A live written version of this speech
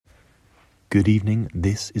Good evening,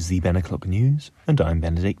 this is the thebenoclocknews, and I'm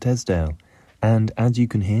Benedict Esdale. And as you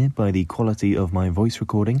can hear by the quality of my voice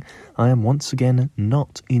recording, I am once again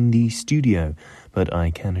not in the studio, but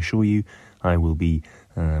I can assure you I will be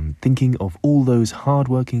thinking of all those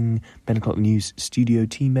hard-working Ben O'Clock News studio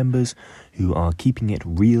team members who are keeping it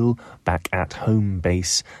real back at home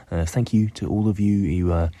base. Thank you to all of you.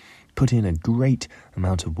 You put in a great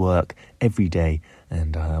amount of work every day,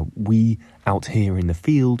 and we out here in the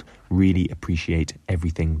field really appreciate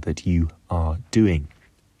everything that you are doing.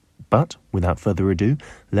 But without further ado,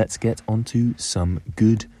 let's get on to some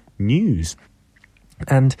good news.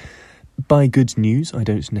 And by good news, I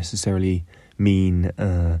don't necessarily mean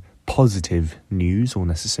positive news or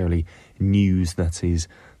necessarily news that is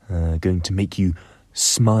going to make you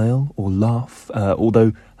smile or laugh,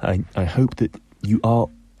 although I hope that you are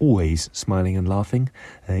always smiling and laughing.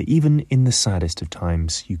 Even in the saddest of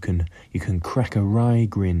times, you can crack a wry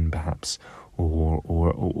grin, perhaps,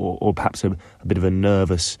 or perhaps a bit of a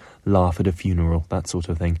nervous laugh at a funeral, that sort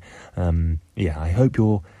of thing. I hope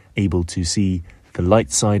you're able to see the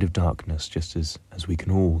light side of darkness, just as we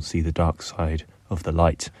can all see the dark side of the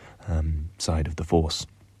light, side of the Force.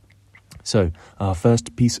 So, our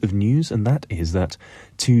first piece of news, and that is that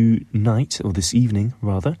tonight, or this evening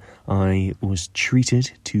rather, I was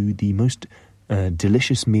treated to the most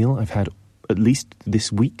delicious meal I've had at least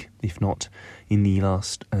this week, if not in the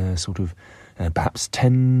last perhaps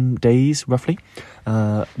 10 days, roughly,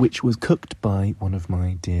 which was cooked by one of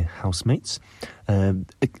my dear housemates. A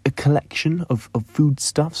collection of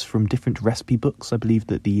foodstuffs from different recipe books. I believe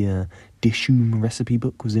that the Dishoom recipe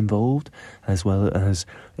book was involved, as well as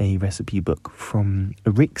a recipe book from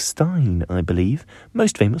Rick Stein, I believe,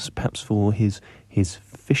 most famous perhaps for his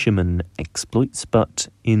fisherman exploits, but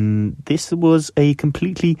in this was a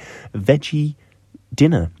completely veggie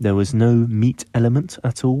dinner. There was no meat element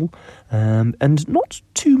at all, and not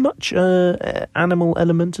too much animal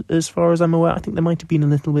element as far as I'm aware. I think there might have been a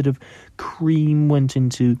little bit of cream went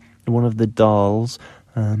into one of the Dahls,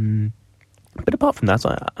 but apart from that,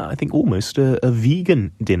 I think almost a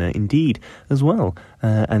vegan dinner indeed as well.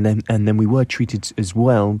 And then we were treated as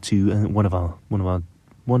well to one of our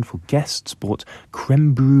wonderful guests brought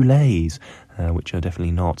creme brulees, which are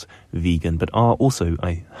definitely not vegan, but are also,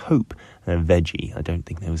 I hope, veggie. I don't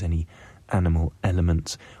think there was any animal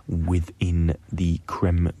element within the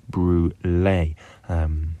creme brulee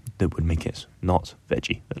that would make it not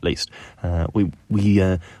veggie, at least.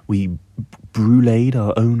 We bruleed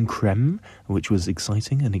our own creme, which was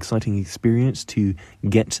an exciting experience to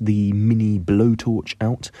get the mini blowtorch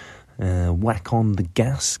out, whack on the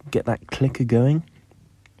gas, get that clicker going,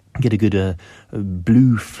 get a good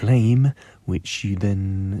blue flame, which you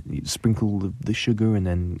then sprinkle the sugar and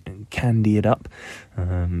then candy it up,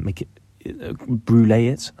 make it brulee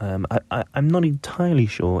it. I'm not entirely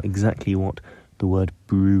sure exactly what the word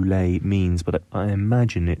brulee means, but I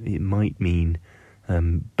imagine it might mean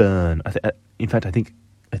burn. In fact, I think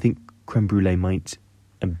creme brulee might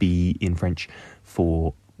be in French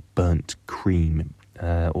for burnt cream,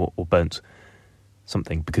 or burnt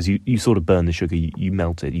something, because you sort of burn the sugar, you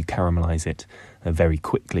melt it, you caramelize it very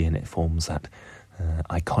quickly, and it forms that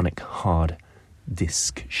iconic hard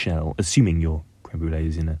disc shell, assuming your creme brulee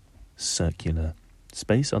is in a circular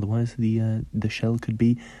space. Otherwise the shell could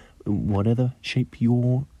be whatever shape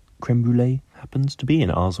your creme brulee happens to be,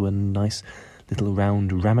 and ours were nice little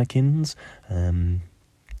round ramekins,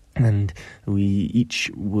 and we each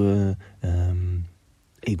were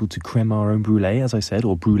able to creme our own brulee, as I said,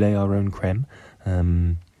 or brulee our own creme.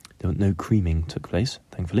 No creaming took place,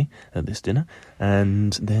 thankfully, at this dinner,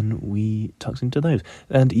 and then we tucked into those.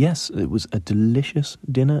 And yes, it was a delicious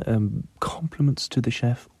dinner. Compliments to the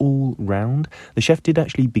chef all round. The chef did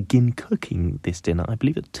actually begin cooking this dinner, I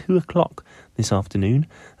believe, at 2:00 this afternoon.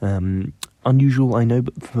 Unusual, I know,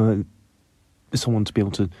 but for someone to be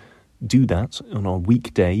able to do that on a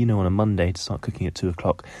weekday, on a Monday, to start cooking at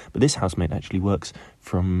 2:00. But this housemate actually works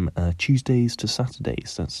from Tuesdays to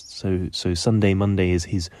Saturdays. So Sunday, Monday is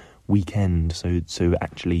his weekend. So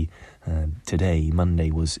actually today, Monday,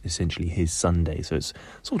 was essentially his Sunday. So it's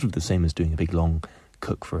sort of the same as doing a big long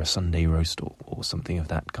cook for a Sunday roast or something of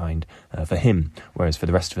that kind for him. Whereas for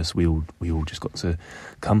the rest of us, we all just got to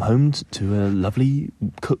come home to a lovely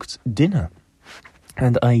cooked dinner.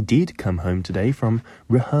 And I did come home today from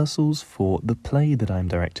rehearsals for the play that I'm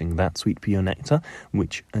directing, That Sweet Pure Nectar,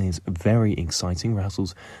 which is very exciting.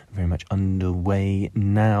 Rehearsals are very much underway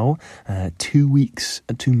now. 2 weeks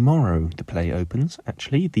tomorrow the play opens,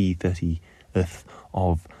 actually, the 30th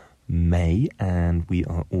of May, and we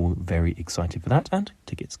are all very excited for that. And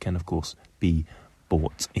tickets can, of course, be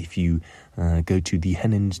sport if you go to the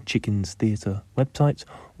Hen and Chickens Theatre website,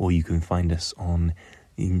 or you can find us on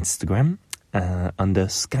Instagram under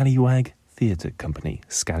Scallywag Theatre Company.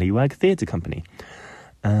 Scallywag Theatre Company.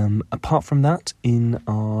 Apart from that, in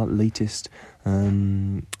our latest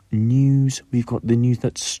news, we've got the news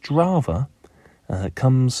that Strava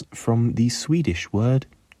comes from the Swedish word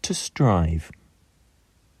to strive.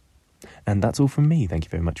 And that's all from me. Thank you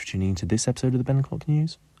very much for tuning in to this episode of the Ben O'Clock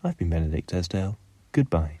News. I've been Benedict Esdale.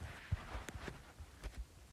 Goodbye.